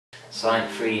Sonic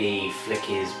 3D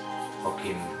Flicky's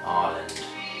fucking Island.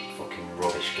 Fucking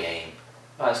rubbish game.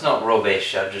 Well, it's not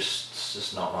rubbish, it's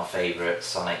just not my favourite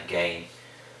Sonic game.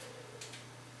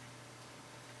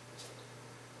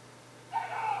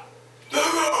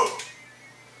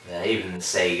 Yeah, even the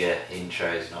Sega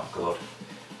intro is not good.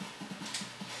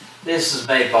 This was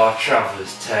made by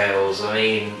Traveller's Tales. I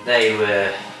mean, they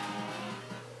were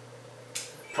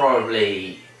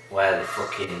probably where the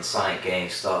fucking Sonic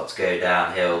games start to go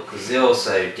downhill, because they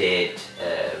also did,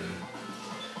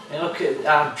 look at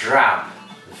how drab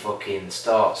the fucking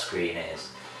start screen is.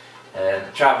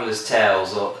 Traveller's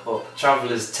Tales, or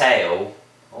Traveller's Tale,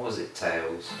 what was it,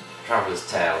 Tales? Traveller's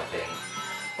Tale, I think.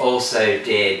 Also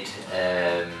did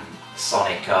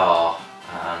Sonic R,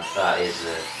 and that is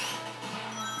a,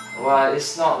 well,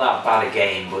 it's not that bad a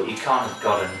game, but you kind of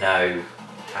got to know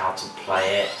how to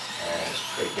play it.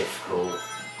 It's pretty difficult.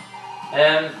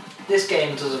 This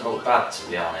game doesn't look bad, to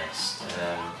be honest.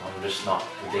 I'm just not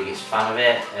the biggest fan of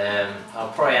it. I'll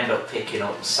probably end up picking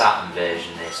up the Saturn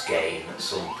version of this game at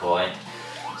some point,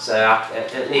 so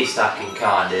at least I can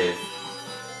kind of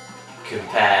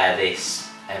compare this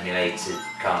emulated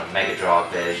kind of Mega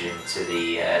Drive version to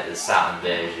the Saturn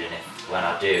version when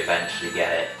I do eventually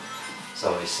get it.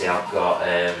 So obviously I've got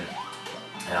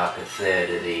like a third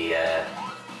of the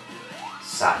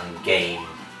Saturn game,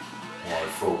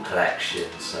 full collection,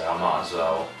 so I might as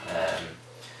well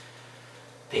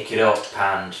pick it up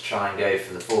and try and go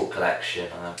for the full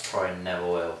collection, and I probably never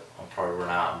will. I'll probably run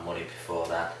out of money before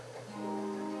that.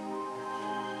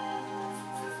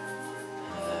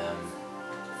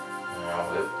 Where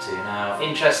are we up to now?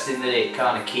 Interesting that it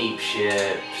kind of keeps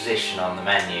your position on the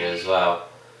menu as well.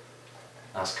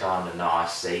 That's kind of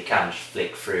nice, so you can just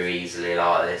flick through easily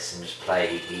like this and just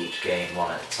play each game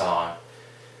one at a time.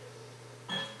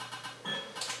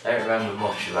 I don't remember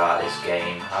much about this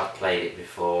game. I've played it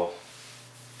before.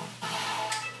 So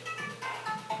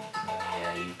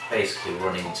yeah, you basically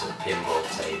run into the pinball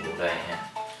table, don't you?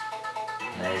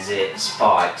 And there's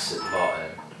spikes at the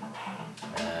bottom.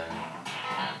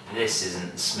 This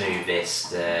isn't the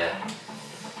smoothest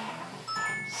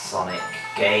Sonic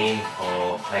game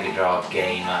or Mega Drive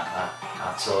game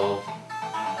at all.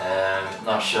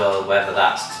 Not sure whether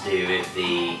that's to do with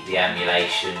the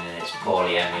emulation and it's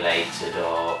poorly emulated,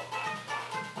 or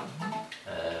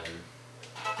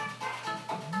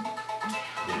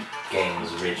the game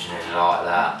was originally like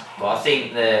that. But I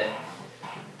think that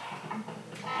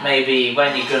maybe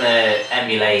when you're gonna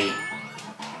emulate,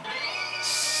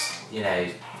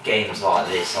 games like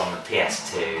this on the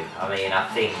PS2, I mean, I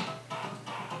think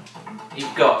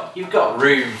you've got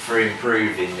room for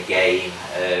improving the game.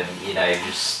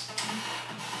 Just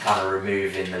kind of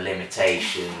removing the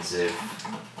limitations of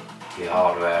your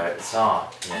hardware at the time.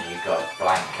 You've got a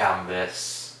blank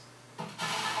canvas.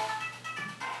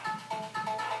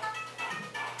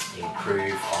 You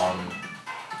improve on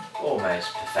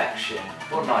almost perfection,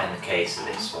 but not in the case of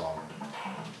this one.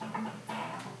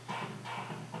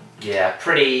 Yeah,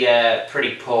 pretty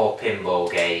poor pinball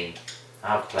game.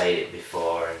 I've played it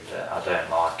before and I don't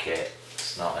like it.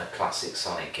 It's not a classic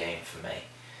Sonic game for me.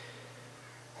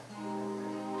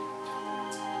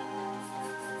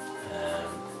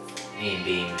 Mean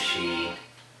Bean Machine.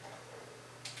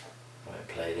 Won't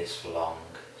play this for long.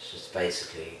 It's just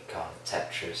basically kind of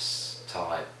Tetris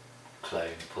type clone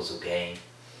puzzle game.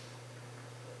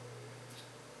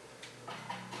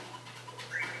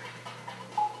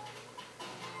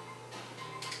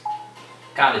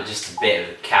 Kind of just a bit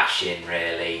of a cash in,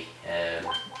 really.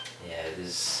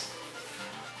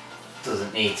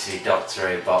 Doesn't need to be Dr.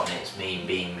 Robotnik's Mean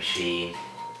Bean Machine.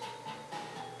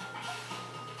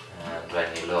 And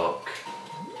when you look,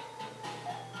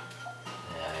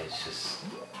 it's just,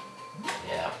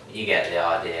 you get the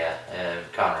idea.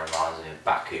 Kind of reminds me of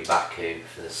Baku Baku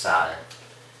for the Saturn.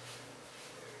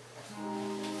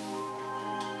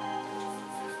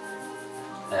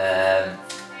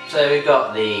 So we've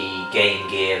got the Game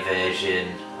Gear version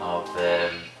of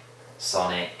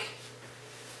Sonic,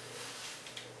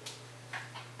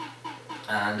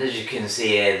 and as you can see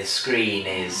here, the screen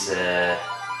is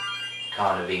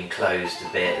kind of enclosed a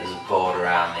bit. There's a board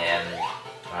around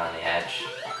the edge.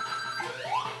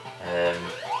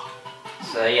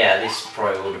 So yeah, this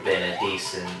probably would have been a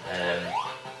decent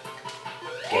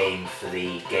game for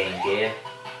the Game Gear.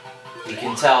 You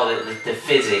can tell that the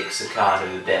physics are kind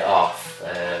of a bit off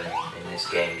in this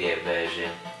Game Gear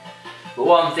version. But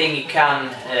one thing you can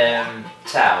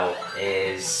tell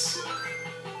is,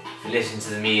 if you listen to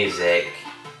the music,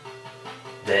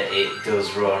 that it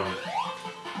does run.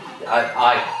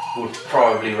 I would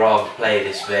probably rather play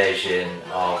this version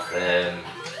of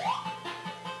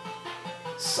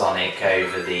Sonic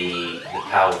over the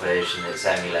PAL version that's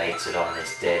emulated on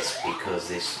this disc, because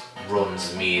this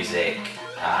runs music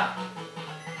at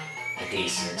a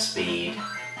decent speed,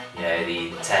 you know, the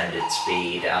intended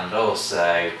speed, and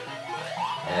also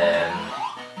there's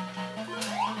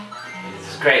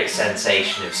a great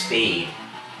sensation of speed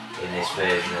in this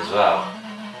version as well,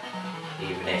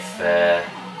 even if the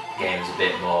game's a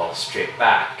bit more stripped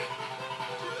back.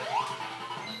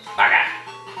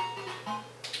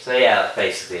 So yeah, that's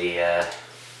basically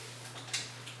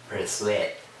pretty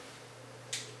sweet.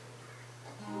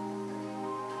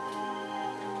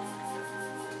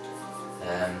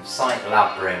 Sonic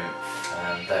Labyrinth,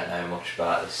 don't know much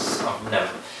about this.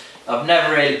 I've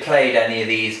never really played any of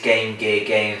these Game Gear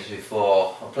games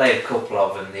before. I played a couple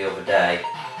of them the other day.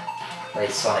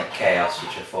 Played Sonic Chaos,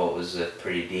 which I thought was a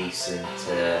pretty decent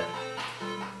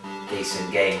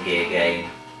Game Gear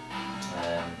game.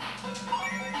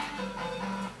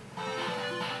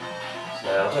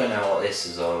 So I don't know what this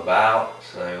is all about,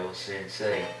 so we'll soon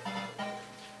see.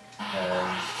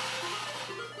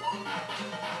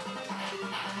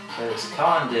 So it's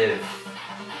kind of,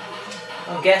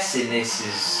 I'm guessing this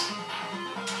is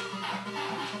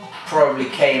probably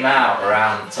came out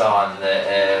around the time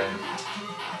that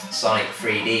Sonic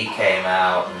 3D came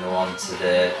out and they wanted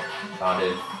a kind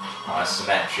of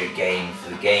isometric game for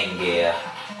the Game Gear.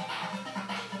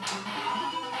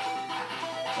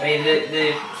 I mean,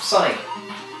 the Sonic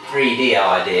 3D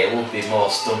idea would be more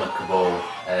stomachable,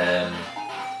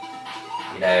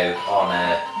 you know, on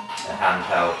a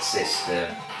handheld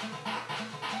system,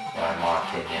 well, in my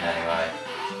opinion anyway.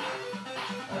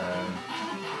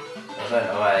 I don't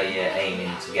know where you're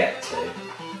aiming to get to. I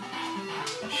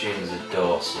assume there's a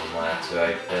door somewhere to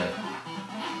open.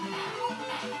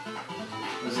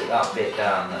 Was it that bit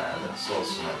down there? I saw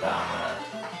something down there.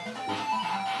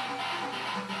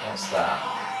 What's that?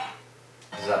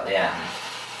 Is that the end?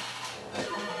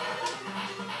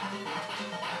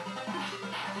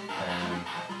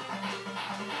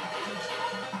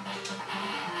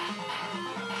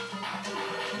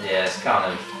 Yeah, it's kind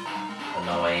of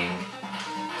annoying.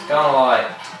 It's kind of like,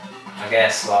 I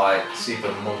guess, like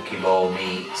Super Monkey Ball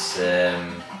meets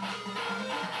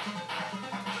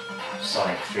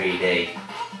Sonic 3D.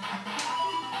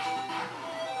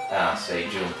 Ah, so you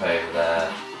jump over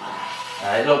there.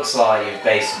 It looks like you've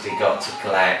basically got to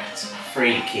collect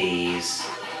 3 keys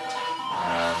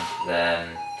and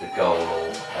then the goal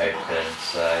will open.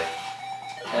 So,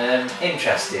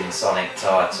 interesting Sonic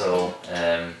title,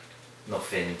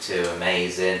 nothing too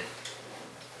amazing.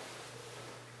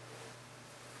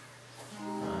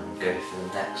 Go for the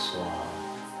next one.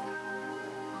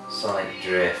 Sonic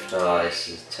Drift. Oh, this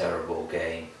is a terrible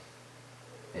game.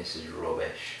 This is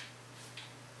rubbish.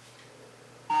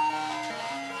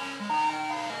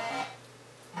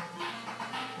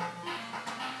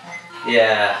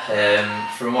 Yeah,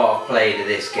 from what I've played of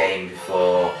this game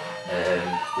before,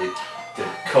 the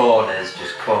corners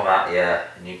just come at you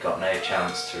and you've got no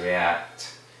chance to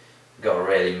react. You've got to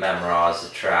really memorise the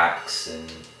tracks,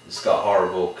 and it's got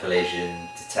horrible collision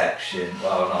detection.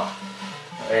 Well, not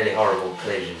really horrible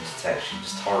collision detection,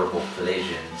 just horrible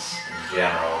collisions in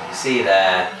general. You see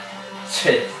there,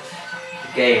 the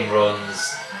game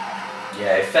runs, you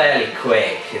know, fairly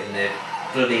quick, and the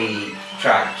bloody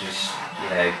track just, you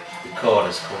know, the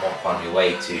corners come up on you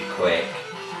way too quick.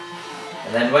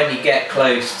 And then when you get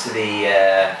close to the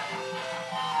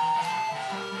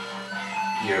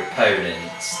your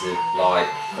opponents, they're like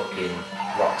fucking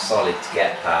rock solid to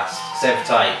get past. Because every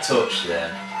time you touch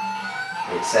them,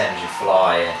 it sends you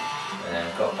flying. And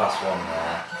we've got past one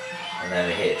there, and then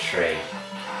we hit a tree.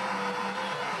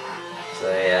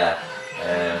 So yeah.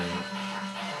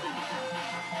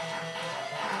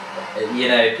 You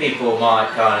know, people might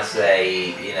kind of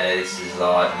say, you know, this is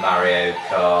like Mario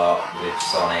Kart with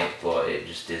Sonic, but it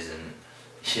just isn't.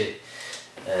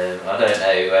 I don't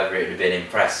know whether it would have been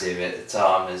impressive at the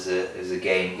time as a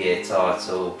Game Gear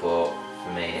title, but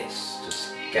for me it's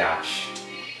just gash.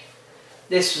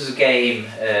 This was a game,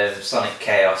 Sonic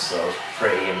Chaos, that I was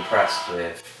pretty impressed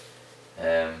with,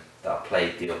 that I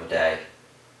played the other day.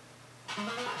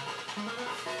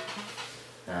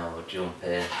 Now we'll jump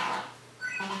in.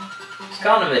 It's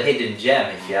kind of a hidden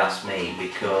gem if you ask me,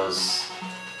 because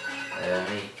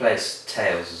he plays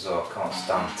Tails as well. I can't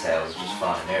stand Tails, I just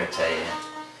find him irritating.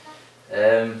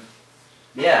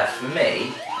 Yeah, for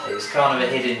me it's kind of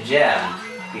a hidden gem,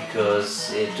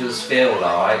 because it does feel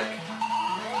like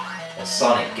a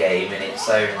Sonic game in its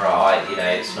own right. You know,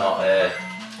 it's not a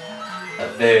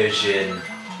version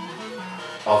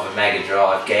of a Mega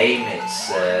Drive game. It's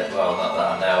well, not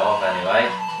that I know of anyway.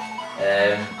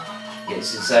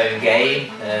 It's its own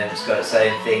game, it's got its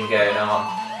own thing going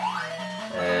on,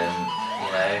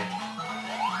 you know,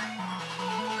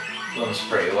 runs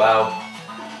pretty well.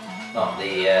 Not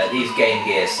these Game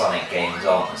Gear Sonic games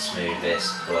aren't the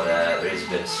smoothest, but there is a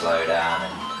bit of slowdown,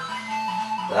 and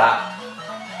that,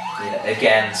 you know,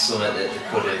 again, something that they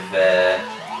could have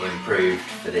improved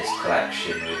for this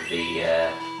collection with the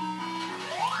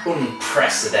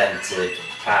unprecedented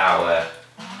power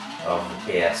of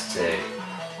the PS2.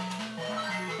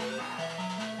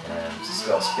 It's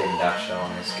got a spin dash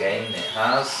on this game, it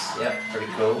has, yep,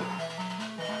 pretty cool.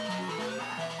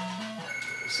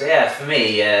 So yeah, for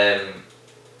me,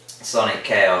 Sonic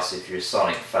Chaos, if you're a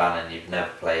Sonic fan and you've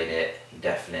never played it, you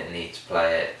definitely need to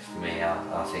play it. For me,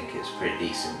 I think it's a pretty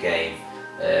decent game.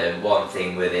 One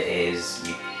thing with it is,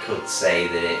 you could say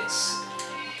that it's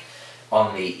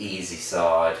on the easy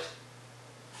side.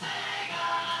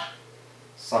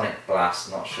 Sonic Blast,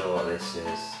 not sure what this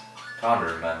is. Kind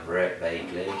of remember it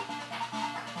vaguely.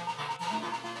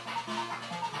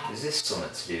 Is this something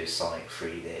to do with Sonic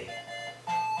 3D?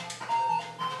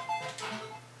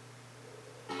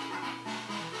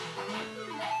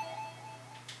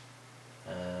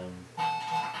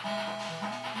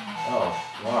 Oh,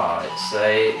 right, so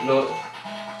look,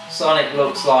 Sonic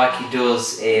looks like he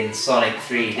does in Sonic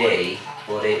 3D,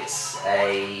 but it's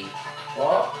a,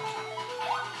 what?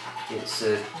 It's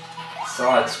a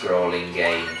side-scrolling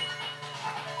game.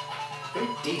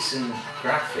 Pretty decent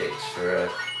graphics for a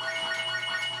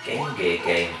Game Gear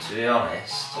game, to be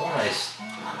honest. Almost.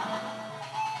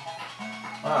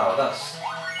 Wow, that's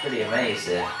pretty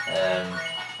amazing.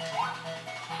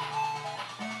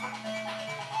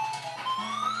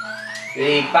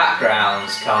 The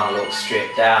backgrounds kind of look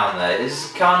stripped down though.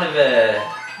 It's kind of a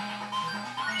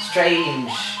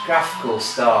strange graphical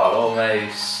style,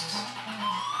 almost.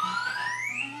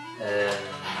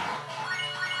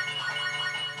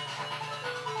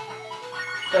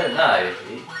 Don't know.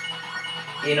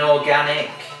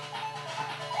 Inorganic,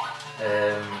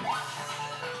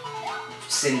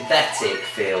 synthetic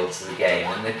feel to the game,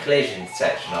 and the collision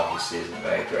detection obviously isn't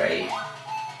very great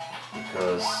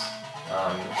because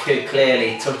I'm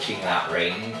clearly touching that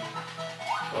ring,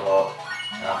 but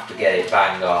I have to get it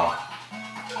bang on.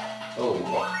 Oh,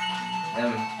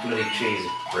 them bloody trees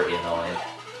are pretty annoying.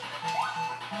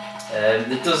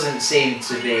 There doesn't seem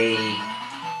to be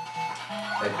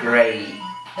a great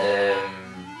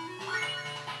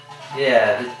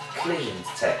yeah, the collision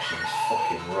detection is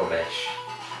fucking rubbish.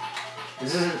 There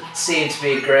doesn't seem to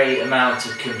be a great amount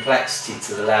of complexity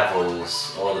to the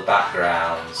levels or the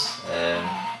backgrounds.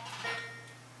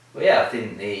 But yeah, I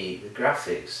think the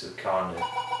graphics are kind of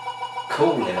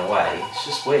cool in a way. It's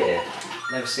just weird.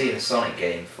 Never seen a Sonic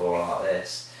game before like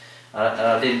this. And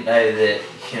I didn't know that,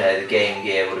 you know, the Game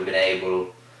Gear would have been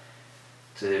able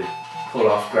to pull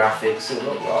off graphics that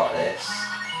look like this.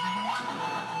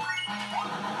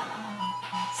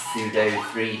 Pseudo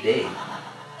 3D.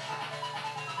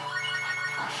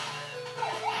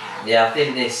 Yeah, I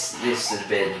think this had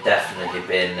definitely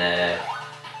been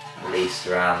released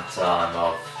around the time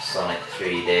of Sonic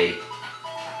 3D.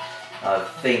 I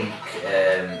think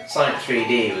Sonic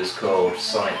 3D was called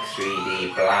Sonic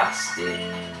 3D Blast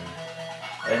in,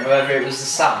 I don't know whether it was the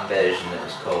Saturn version that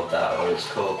was called that, or it was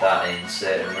called that in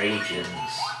certain regions.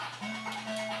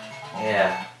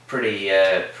 Yeah, pretty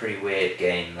weird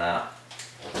game that.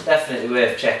 Definitely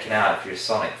worth checking out if you're a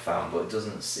Sonic fan, but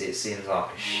it seems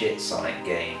like a shit Sonic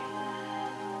game.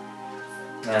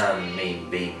 Mean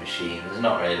Bean Machine. There's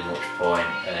not really much point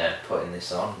putting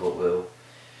this on, but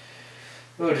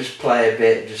we'll just play a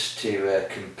bit just to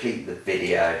complete the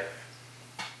video.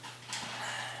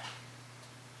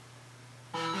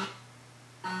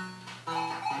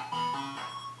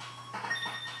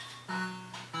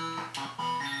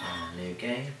 New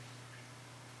game.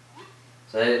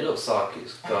 So it looks like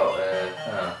it's got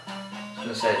I was going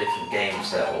to say a different game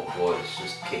setup, but it's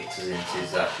just kicked us into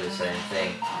exactly the same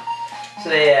thing.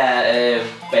 So yeah,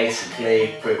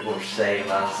 basically pretty much the same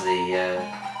as the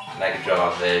Mega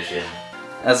Drive version.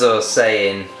 As I was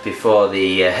saying before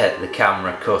the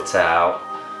camera cut out,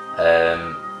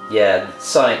 yeah,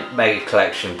 Sonic Mega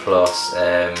Collection Plus,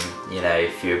 you know,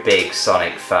 if you're a big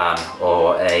Sonic fan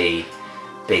or a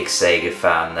big Sega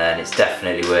fan, then it's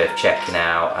definitely worth checking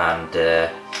out, and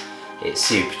it's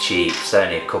super cheap. It's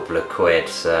only a couple of quid,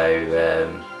 so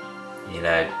you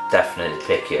know, definitely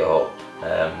pick it up.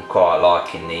 I'm quite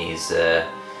liking these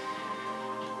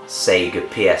Sega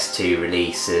PS2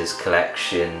 releases,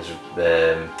 collections,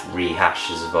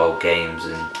 rehashes of old games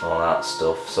and all that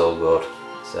stuff. It's all good.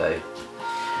 So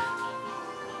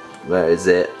where is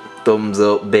it? Thumbs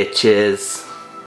up, bitches.